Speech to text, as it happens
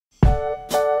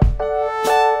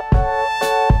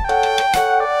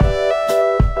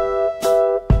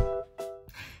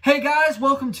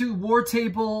welcome to War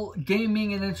Table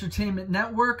Gaming and Entertainment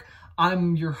Network.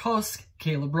 I'm your host,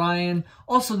 Caleb Ryan,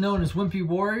 also known as Wimpy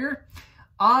Warrior.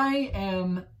 I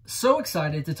am so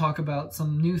excited to talk about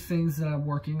some new things that I'm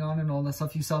working on and all that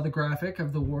stuff. You saw the graphic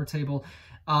of the War Table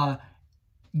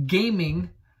gaming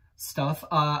stuff.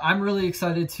 I'm really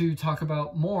excited to talk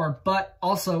about more, but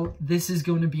also this is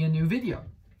going to be a new video.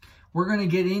 We're going to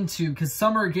get into, because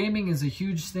summer gaming is a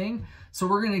huge thing, so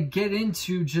we're going to get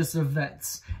into just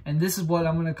events. And this is what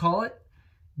I'm going to call it,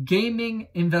 Gaming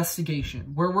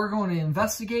Investigation, where we're going to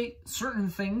investigate certain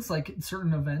things, like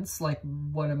certain events, like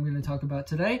what I'm going to talk about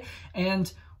today. And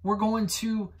we're going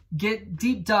to get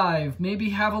deep dive, maybe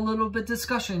have a little bit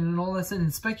discussion and all that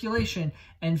and speculation,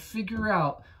 and figure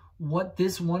out what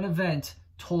this one event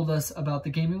told us about the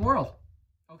gaming world.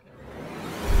 Okay.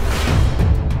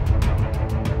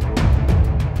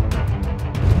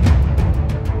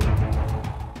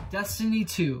 Destiny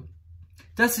 2.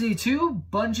 Destiny 2,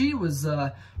 Bungie was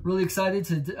really excited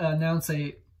to announce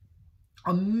a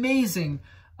amazing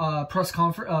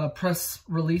press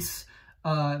release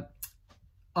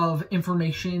of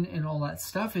information and all that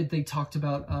stuff. They talked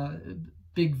about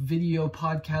big video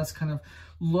podcast kind of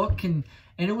look, and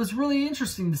it was really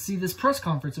interesting to see this press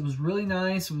conference. It was really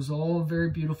nice. It was all very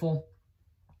beautiful.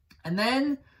 And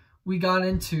then we got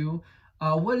into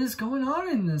what is going on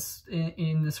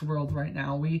in this world right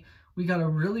now. We got a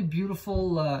really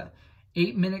beautiful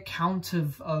 8-minute count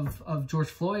of George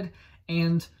Floyd,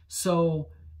 and so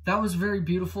that was very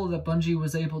beautiful that Bungie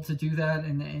was able to do that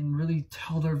and really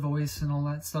tell their voice and all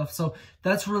that stuff. So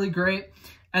that's really great.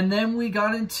 And then we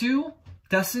got into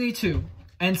Destiny 2,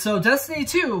 and so Destiny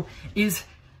 2 is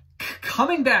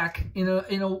coming back in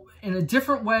a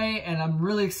different way, and I'm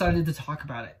really excited to talk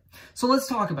about it. So let's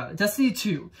talk about it. Destiny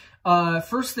 2.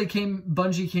 First,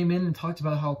 Bungie came in and talked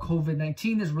about how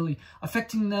COVID-19 is really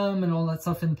affecting them and all that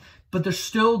stuff, but they're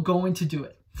still going to do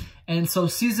it. And so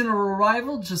Season of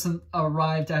Arrival just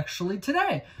arrived actually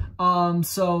today.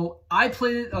 So I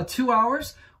played it 2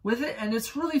 hours with it, and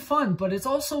it's really fun, but it's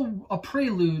also a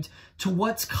prelude to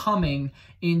what's coming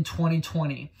in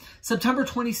 2020. September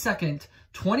 22nd,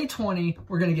 2020,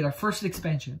 we're going to get our first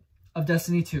expansion of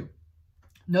Destiny 2.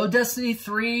 No Destiny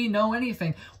 3, no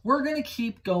anything. We're going to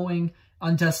keep going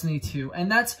on Destiny 2.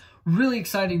 And that's really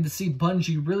exciting to see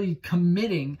Bungie really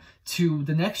committing to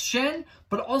the next gen,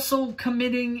 but also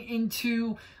committing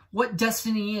into what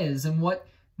Destiny is and what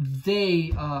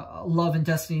they love in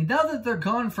Destiny. Now that they're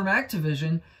gone from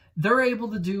Activision, they're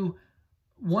able to do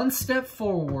one step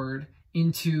forward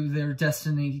into their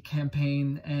Destiny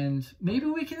campaign, and maybe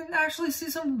we can actually see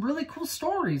some really cool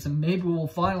stories, and maybe we'll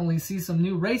finally see some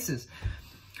new races.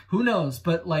 Who knows?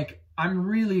 But like, I'm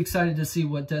really excited to see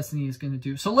what Destiny is going to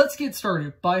do. So let's get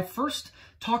started by first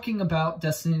talking about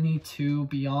Destiny 2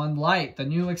 Beyond Light, the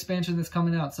new expansion that's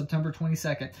coming out September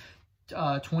 22nd,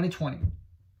 2020.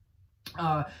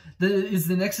 Is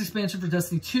the next expansion for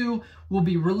Destiny 2 will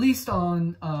be released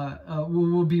and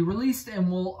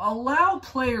will allow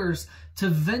players to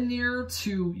veneer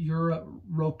to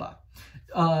Europa.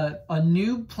 A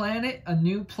new planet, a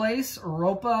new place,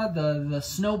 Europa, the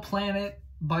snow planet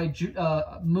by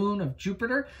moon of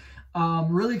Jupiter.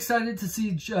 Really excited to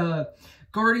see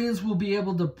Guardians will be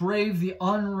able to brave the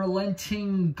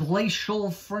unrelenting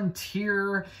glacial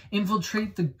frontier,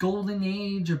 infiltrate the golden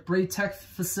age of Braytech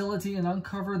facility, and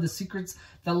uncover the secrets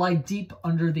that lie deep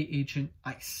under the ancient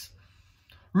ice.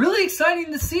 Really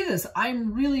exciting to see this.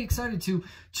 I'm really excited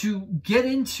to get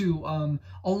into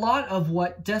a lot of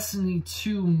what Destiny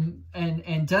 2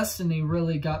 and Destiny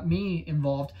really got me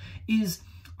involved is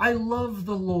I love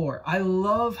the lore. I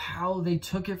love how they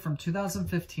took it from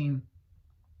 2015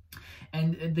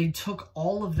 and they took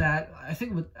all of that. I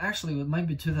think it might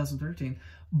be 2013,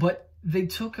 but they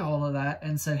took all of that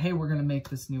and said, hey, we're going to make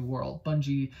this new world.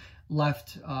 Bungie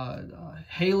left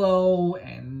Halo,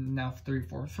 and now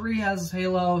 343 has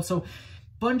Halo. So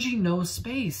Bungie knows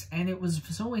space, and it was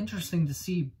so interesting to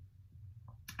see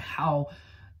how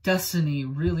Destiny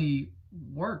really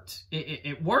worked.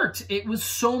 It worked. It was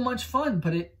so much fun,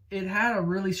 but it had a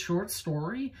really short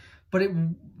story, but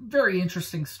very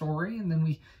interesting story. And then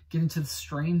we get into the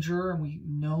Stranger, and we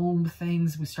know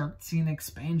things. We start seeing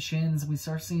expansions. We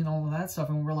start seeing all of that stuff,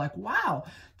 and we're like, wow,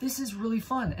 this is really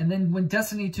fun. And then when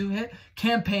Destiny 2 hit,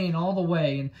 campaign all the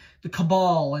way, and the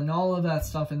Cabal, and all of that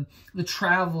stuff, and the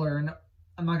Traveler, and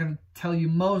I'm not going to tell you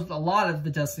a lot of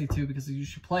the Destiny 2 because you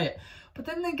should play it. But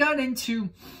then they got into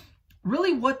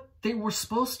really what they were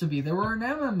supposed to be. They were an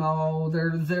MMO,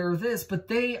 they're this, but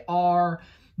they are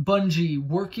Bungie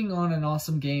working on an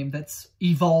awesome game that's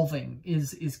evolving,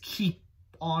 is keep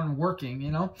on working,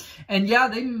 you know? And yeah,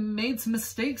 they made some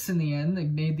mistakes in the end. They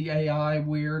made the AI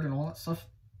weird and all that stuff.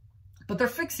 But they're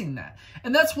fixing that.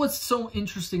 And that's what's so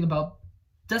interesting about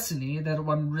Destiny, that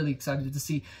I'm really excited to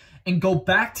see and go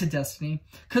back to Destiny,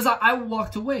 because I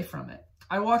walked away from it.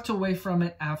 I walked away from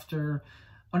it after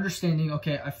understanding,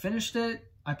 okay, I finished it,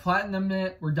 I platinumed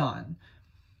it, we're done.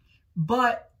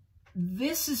 But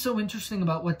this is so interesting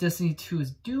about what Destiny 2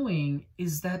 is doing,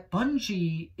 is that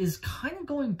Bungie is kind of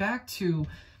going back to,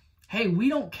 hey, we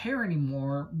don't care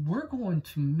anymore. We're going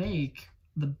to make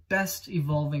the best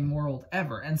evolving world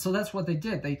ever. And so that's what they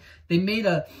did. They made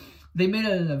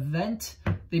an event.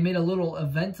 They made a little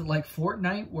event like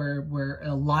Fortnite where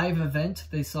a live event,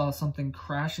 they saw something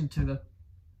crash into the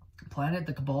planet,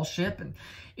 the Cabal ship, and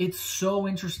it's so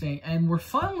interesting. And we're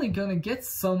finally going to get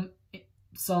some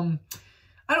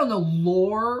I don't know,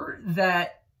 lore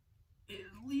that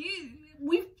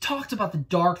we've talked about the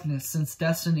darkness since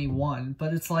Destiny 1,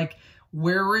 but it's like,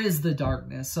 where is the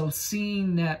darkness? So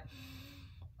seeing that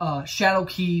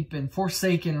Shadowkeep and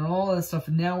Forsaken and all that stuff,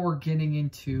 now we're getting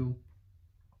into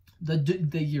the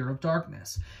Year of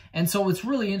Darkness. And so it's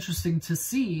really interesting to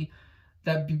see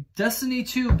that Destiny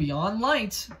 2 Beyond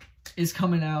Light is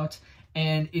coming out,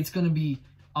 and it's going to be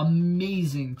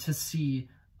amazing to see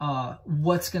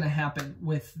what's going to happen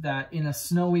with that in a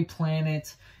snowy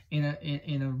planet,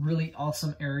 in a really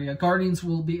awesome area. Guardians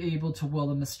will be able to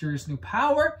wield a mysterious new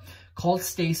power called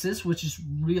Stasis, which is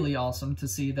really awesome to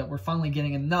see that we're finally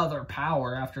getting another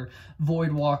power after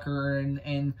Voidwalker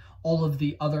and all of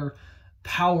the other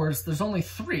powers. There's only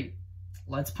 3.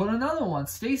 Let's put another one,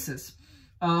 Stasis,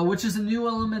 which is a new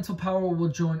elemental power will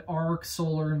join Arc,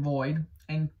 Solar, and Void,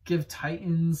 and give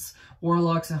Titans,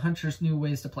 Warlocks, and Hunters new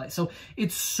ways to play. So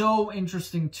it's so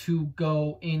interesting to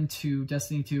go into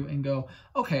Destiny 2 and go,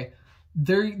 okay,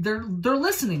 they're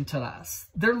listening to us.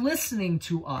 They're listening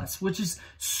to us, which is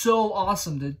so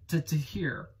awesome to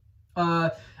hear.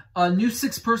 A new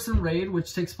 6-person raid,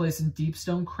 which takes place in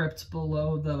Deepstone Crypt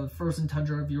below the frozen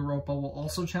tundra of Europa, will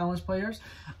also challenge players.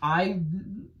 I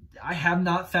have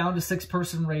not found a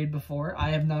 6-person raid before.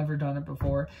 I have never done it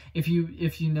before. If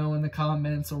you know in the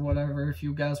comments or whatever, if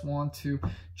you guys want to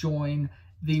join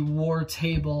the War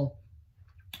Table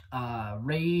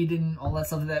raid and all that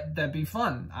stuff, that'd be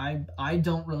fun. I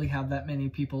don't really have that many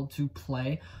people to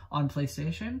play on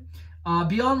PlayStation.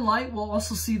 Beyond Light, we'll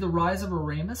also see the rise of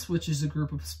Eramis, which is a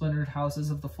group of splintered houses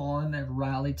of the Fallen that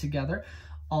rally together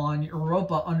on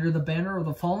Europa under the banner of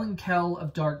the Fallen Kell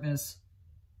of Darkness,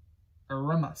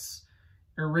 Eramis.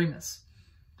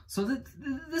 So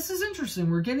this is interesting.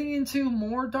 We're getting into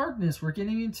more darkness. We're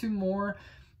getting into more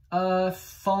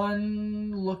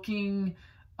fun-looking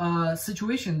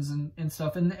situations and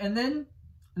stuff. And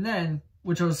then,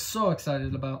 which I was so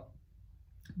excited about,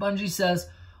 Bungie says,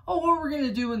 oh, what we're going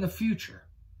to do in the future.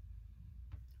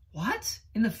 What?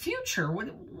 In the future?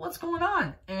 What's going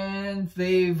on? And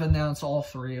they've announced all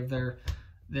 3 of their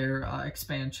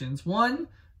expansions. One,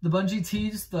 the Bungie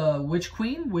teased the Witch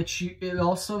Queen, which it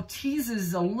also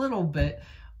teases a little bit.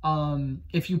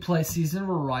 If you play Season of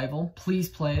Arrival, please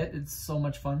play it. It's so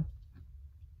much fun.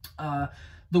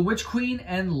 The Witch Queen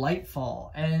and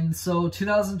Lightfall. And so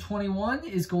 2021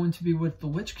 is going to be with the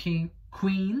Witch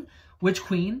Queen,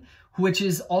 which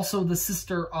is also the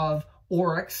sister of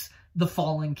Oryx, the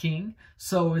Fallen King.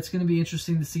 So it's going to be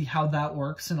interesting to see how that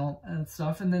works and all that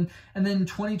stuff. And then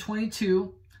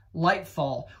 2022,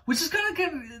 Lightfall, which is kind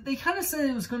of, they kind of said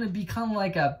it was going to be kind of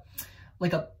like a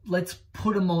let's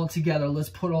put them all together. Let's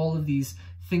put all of these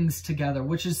things together,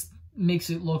 which makes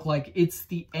it look like it's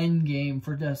the end game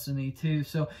for Destiny 2.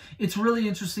 So it's really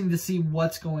interesting to see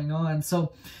what's going on.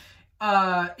 So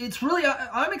it's really,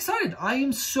 I'm excited. I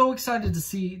am so excited to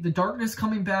see the darkness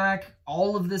coming back,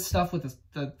 all of this stuff with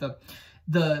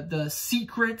the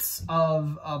secrets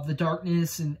of the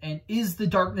darkness, and is the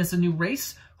darkness a new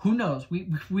race? Who knows?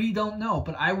 We don't know,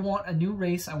 but I want a new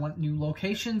race. I want new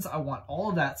locations. I want all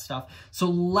of that stuff. So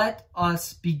let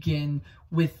us begin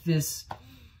with this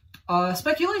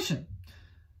speculation.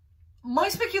 My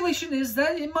speculation is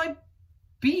that it might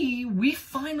be we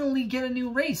finally get a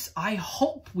new race. I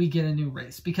hope we get a new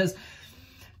race, because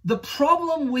the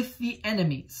problem with the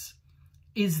enemies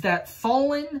is that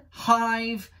Fallen,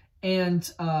 Hive, and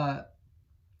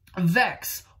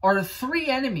Vex are the 3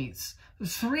 enemies,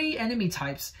 3 enemy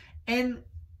types, and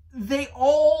they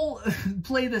all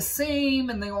play the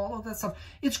same, and they all of that stuff.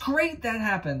 It's great that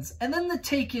happens. And then the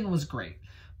Taken was great,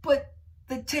 but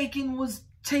the Taken was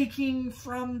taking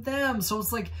from them. So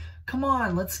it's like, Come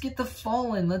on, let's get the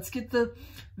Fallen, let's get the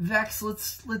Vex,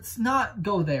 let's not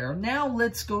go there. Now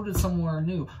let's go to somewhere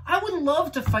new. I would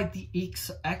love to fight the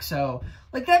EXO.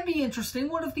 Like, that'd be interesting.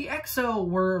 What if the EXO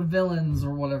were villains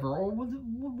or whatever? Or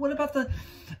what about the...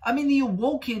 I mean, the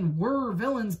Awoken were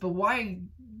villains, but why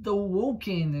the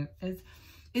Awoken?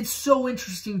 It's so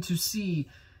interesting to see.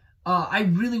 I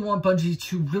really want Bungie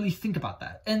to really think about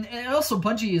that. And also,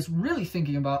 Bungie is really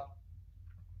thinking about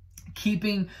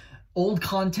keeping old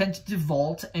content to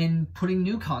vault and putting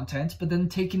new content, but then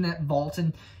taking that vault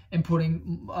and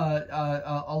putting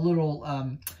a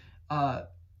little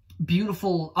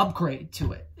beautiful upgrade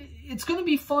to it. It's going to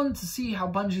be fun to see how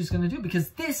Bungie is going to do,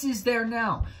 because this is there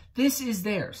now. This is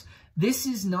theirs. This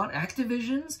is not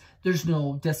Activision's. There's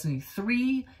no Destiny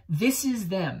 3. This is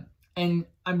them. And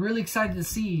I'm really excited to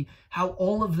see how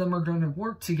all of them are going to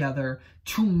work together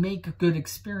to make a good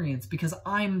experience, because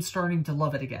I'm starting to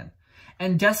love it again.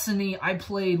 And Destiny, I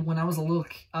played when I was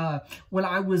when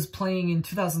I was playing in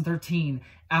 2013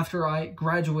 after I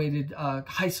graduated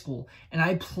high school, and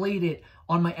I played it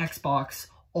on my Xbox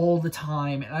all the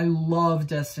time, and I love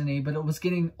Destiny, but it was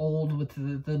getting old with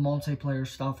the multiplayer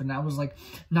stuff, and I was like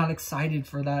not excited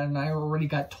for that, and I already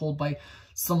got told by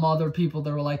some other people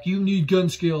that were like, you need gun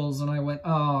skills, and I went,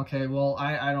 oh, okay, well,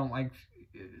 I don't like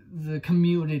the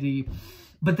community.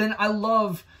 But then I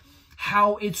love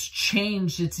how it's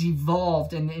changed, it's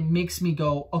evolved, and it makes me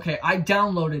go, okay, I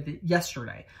downloaded it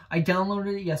yesterday. I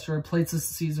played this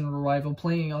season of Arrival,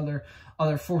 playing other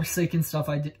Forsaken stuff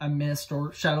I missed, or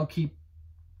Shadowkeep,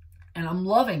 and I'm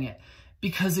loving it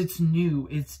because it's new,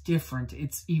 it's different,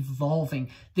 it's evolving.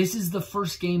 This is the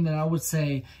first game that I would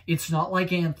say it's not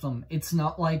like Anthem, it's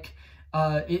not like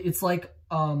it's like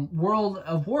World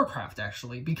of Warcraft,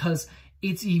 actually, because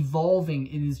it's evolving,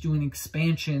 it is doing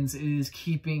expansions, it is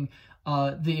keeping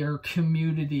their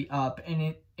community up,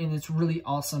 and it's really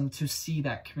awesome to see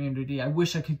that community. I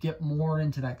wish I could get more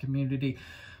into that community,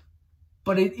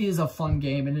 but it is a fun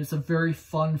game, and it's a very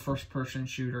fun first-person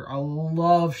shooter. I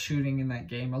love shooting in that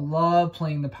game. I love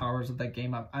playing the powers of that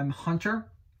game. I'm a hunter.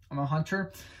 I'm a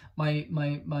hunter.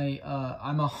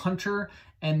 I'm a hunter,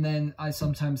 and then I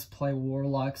sometimes play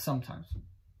warlock. Sometimes.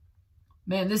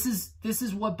 Man, this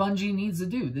is what Bungie needs to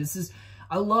do.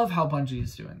 I love how Bungie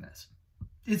is doing this.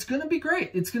 It's gonna be great.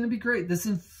 It's gonna be great. This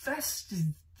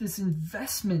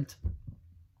investment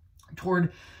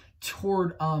toward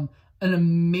an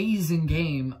amazing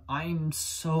game. I'm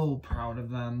so proud of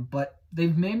them, but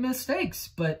they've made mistakes,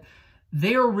 but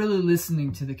they are really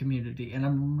listening to the community, and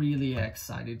I'm really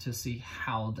excited to see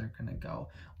how they're gonna go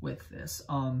with this.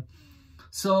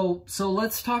 So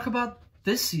let's talk about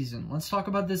this season. Let's talk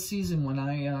about this season when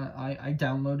I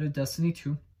downloaded Destiny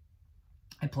 2.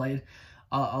 I played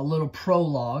a little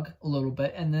prologue, a little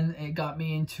bit, and then it got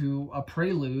me into a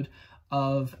prelude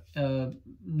of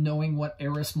knowing what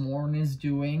Eris Morn is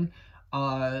doing,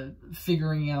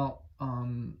 figuring out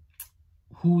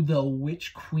who the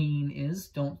Witch Queen is.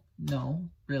 Don't know,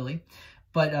 really.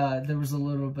 But there was a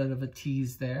little bit of a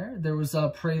tease there. There was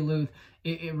a prelude.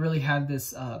 It really had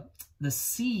this the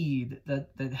seed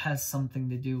that has something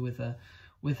to do with a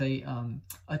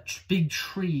big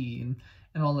tree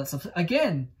and all that stuff.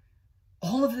 Again,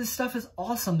 all of this stuff is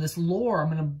awesome. This lore,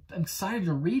 I'm excited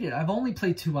to read it. I've only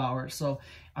played 2 hours, so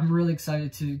I'm really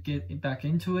excited to get back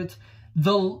into it.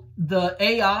 The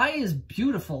AI is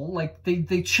beautiful. Like,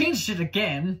 they changed it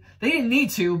again. They didn't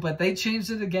need to, but they changed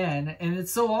it again, and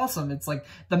it's so awesome. It's like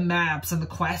the maps and the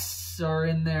quests are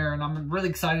in there, and I'm really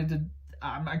excited to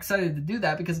do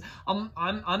that, because I'm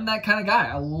that kind of guy.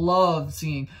 I love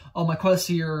seeing my quests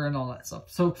here and all that stuff.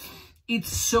 So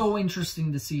it's so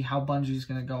interesting to see how Bungie is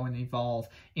going to go and evolve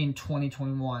in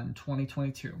 2021,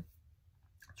 2022.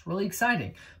 It's really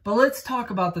exciting. But let's talk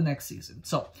about the next season.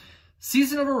 So,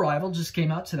 Season of Arrival just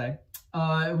came out today.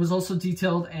 It was also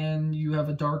detailed, and you have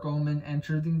a Dark Omen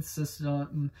entering the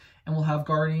system, and we'll have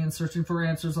Guardians searching for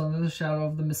answers under the shadow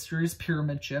of the mysterious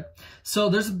pyramid ship. So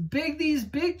there's these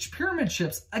big pyramid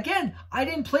ships. Again, I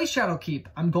didn't play Shadowkeep.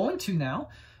 I'm going to now.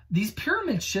 These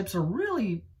pyramid ships are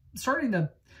really starting to...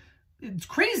 It's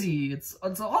crazy. It's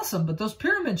awesome. But those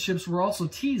pyramid ships were also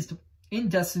teased in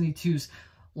Destiny 2's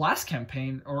last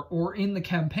campaign, or in the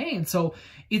campaign. So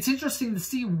it's interesting to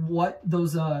see what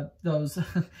those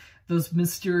those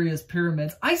mysterious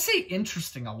pyramids. I say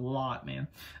interesting a lot, man.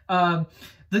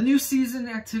 The new season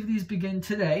activities begin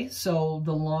today. So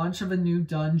the launch of a new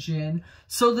dungeon.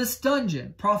 So this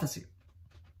dungeon, Prophecy,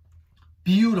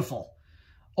 beautiful.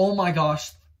 Oh my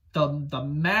gosh, the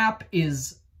map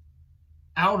is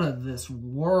out of this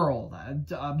world.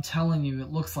 I'm telling you,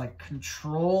 it looks like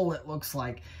Control. It looks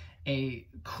like a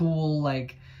cool,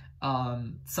 like,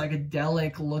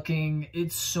 psychedelic looking.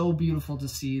 It's so beautiful to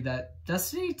see that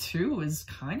Destiny 2 is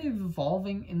kind of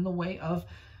evolving in the way of,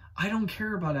 I don't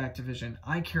care about Activision.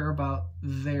 I care about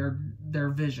their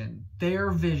vision.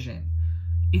 Their vision.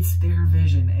 It's their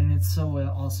vision, and it's so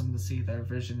awesome to see their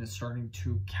vision is starting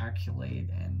to calculate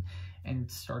and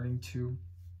starting to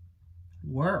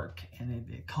work, and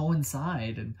it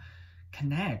coincide and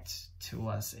connect to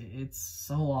us. It's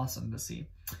so awesome to see.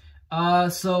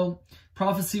 So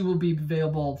Prophecy will be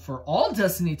available for all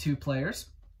Destiny 2 players,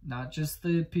 not just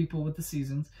the people with the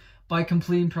seasons. By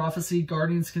completing Prophecy,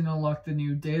 Guardians can unlock the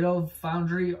new Dado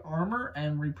Foundry armor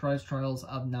and reprise trials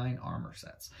of 9 armor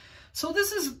sets. So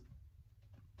this is,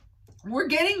 we're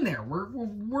getting there.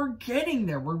 We're getting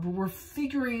there. We're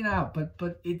figuring it out.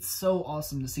 But it's so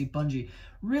awesome to see Bungie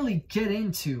really get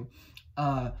into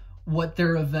what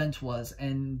their event was,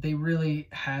 and they really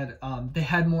had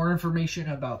more information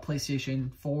about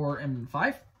PlayStation 4 and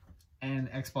 5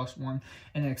 and Xbox One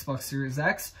and Xbox Series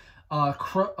X.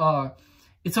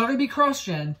 It's not going to be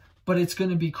cross-gen, but it's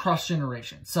going to be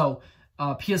cross-generation. So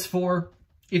PS4,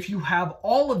 if you have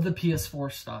all of the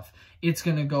PS4 stuff, it's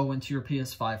going to go into your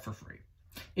PS5 for free.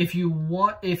 If you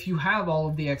have all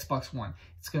of the Xbox One,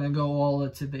 it's going to go all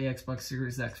to the Xbox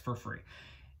Series X for free.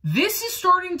 This is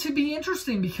starting to be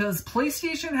interesting because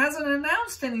PlayStation hasn't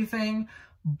announced anything,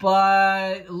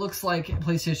 but it looks like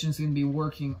PlayStation is going to be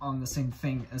working on the same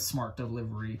thing as smart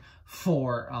delivery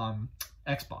for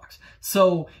Xbox.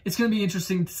 So it's going to be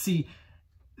interesting to see.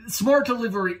 Smart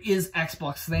delivery is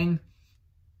Xbox thing.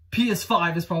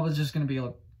 PS5 is probably just going to be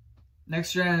like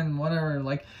next gen, whatever.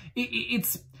 Like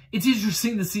it's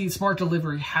interesting to see smart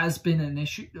delivery has been an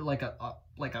issue, like a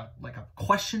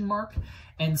question mark,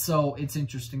 and so it's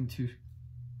interesting to.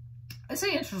 I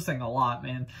say interesting a lot,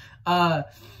 man. I'm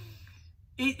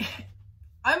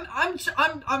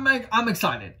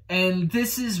excited, and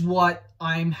this is what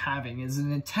I'm having is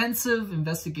an intensive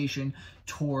investigation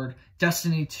toward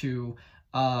Destiny 2,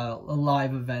 a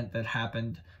live event that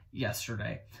happened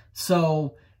yesterday.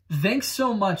 So thanks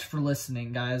so much for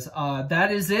listening, guys.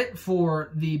 That is it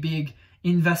for the big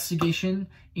investigation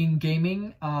in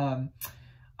gaming.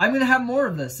 I'm going to have more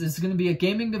of this. It's going to be a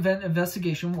gaming event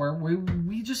investigation where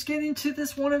we just get into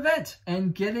this one event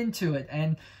and get into it.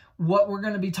 And what we're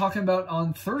going to be talking about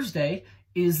on Thursday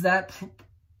is that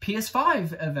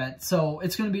PS5 event. So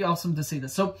it's going to be awesome to see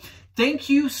this. So thank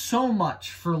you so much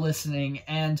for listening.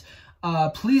 And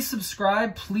please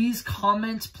subscribe. Please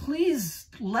comment. Please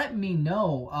let me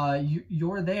know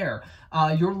you're there.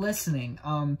 You're listening.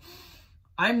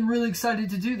 I'm really excited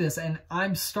to do this, and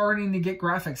I'm starting to get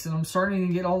graphics, and I'm starting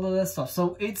to get all of this stuff.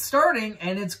 So it's starting,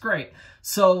 and it's great.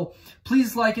 So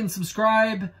please like and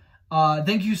subscribe.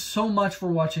 Thank you so much for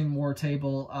watching War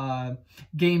Table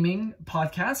Gaming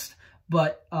Podcast.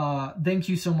 But thank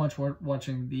you so much for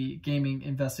watching the Gaming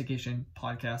Investigation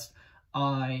Podcast.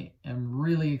 I am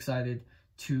really excited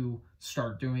to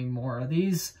start doing more of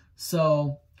these.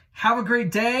 So have a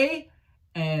great day,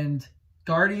 and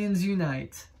Guardians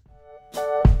Unite.